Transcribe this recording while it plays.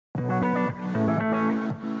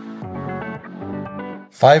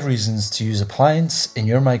5 reasons to use Appliance in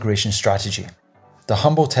your migration strategy. The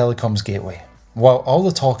humble telecoms gateway. While all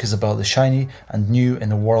the talk is about the shiny and new in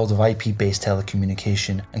the world of IP-based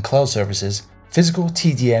telecommunication and cloud services, physical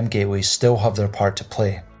TDM gateways still have their part to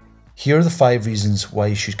play. Here are the 5 reasons why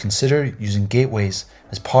you should consider using gateways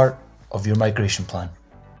as part of your migration plan.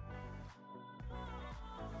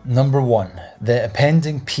 Number 1. The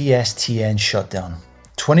impending PSTN shutdown.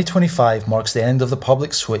 2025 marks the end of the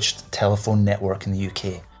public switched telephone network in the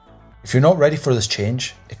UK. If you're not ready for this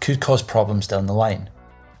change, it could cause problems down the line.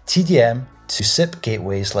 TDM to SIP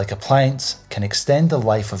gateways like Appliance can extend the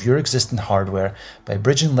life of your existing hardware by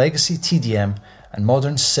bridging legacy TDM and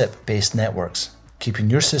modern SIP-based networks, keeping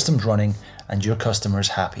your systems running and your customers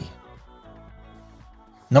happy.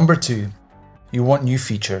 Number 2. You want new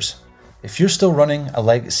features. If you're still running a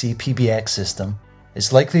legacy PBX system,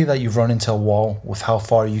 it's likely that you've run into a wall with how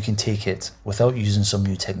far you can take it without using some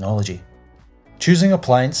new technology. Choosing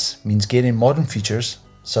Appliance means gaining modern features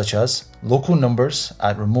such as local numbers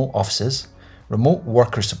at remote offices, remote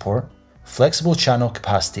worker support, flexible channel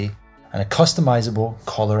capacity, and a customizable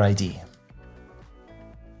caller ID.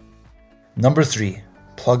 Number 3.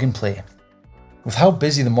 Plug and play. With how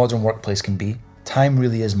busy the modern workplace can be, time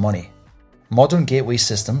really is money. Modern gateway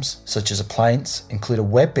systems, such as Appliance, include a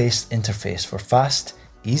web-based interface for fast,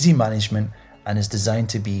 easy management and is designed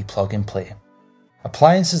to be plug and play.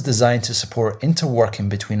 Appliance is designed to support interworking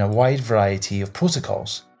between a wide variety of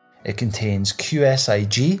protocols. It contains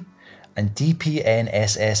QSIG and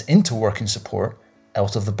DPNSS interworking support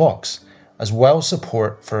out of the box, as well as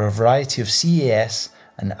support for a variety of CAS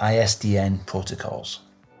and ISDN protocols.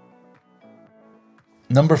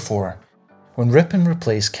 Number 4. When rip and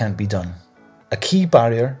replace can't be done. A key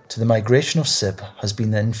barrier to the migration of SIP has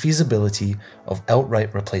been the infeasibility of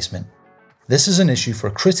outright replacement. This is an issue for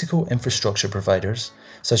critical infrastructure providers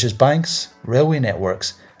such as banks, railway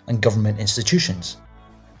networks, and government institutions.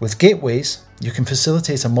 With gateways, you can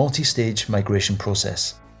facilitate a multi-stage migration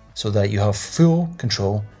process so that you have full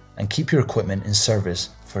control and keep your equipment in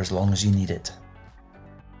service for as long as you need it.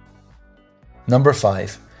 Number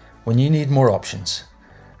 5. When you need more options.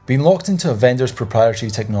 Being locked into a vendor's proprietary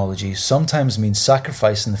technology sometimes means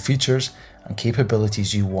sacrificing the features and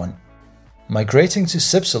capabilities you want. Migrating to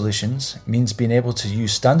SIP solutions means being able to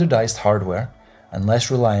use standardized hardware and less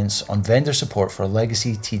reliance on vendor support for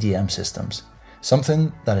legacy TDM systems,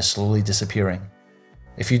 something that is slowly disappearing.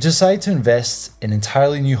 If you decide to invest in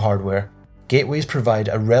entirely new hardware, gateways provide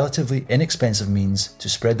a relatively inexpensive means to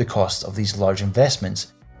spread the cost of these large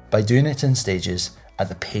investments by doing it in stages at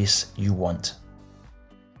the pace you want.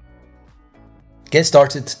 Get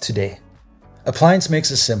started today. Appliance makes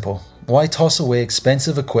it simple. Why toss away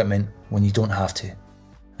expensive equipment when you don't have to?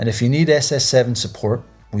 And if you need SS7 support,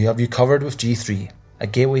 we have you covered with G3, a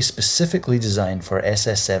gateway specifically designed for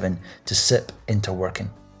SS7 to SIP interworking.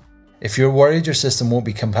 If you're worried your system won't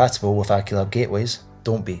be compatible with Aculab gateways,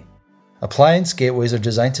 don't be. Appliance gateways are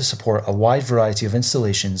designed to support a wide variety of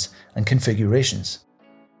installations and configurations.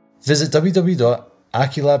 Visit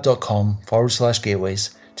www.aculab.com/gateways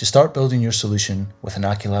to start building your solution with an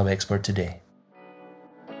Aculab expert today.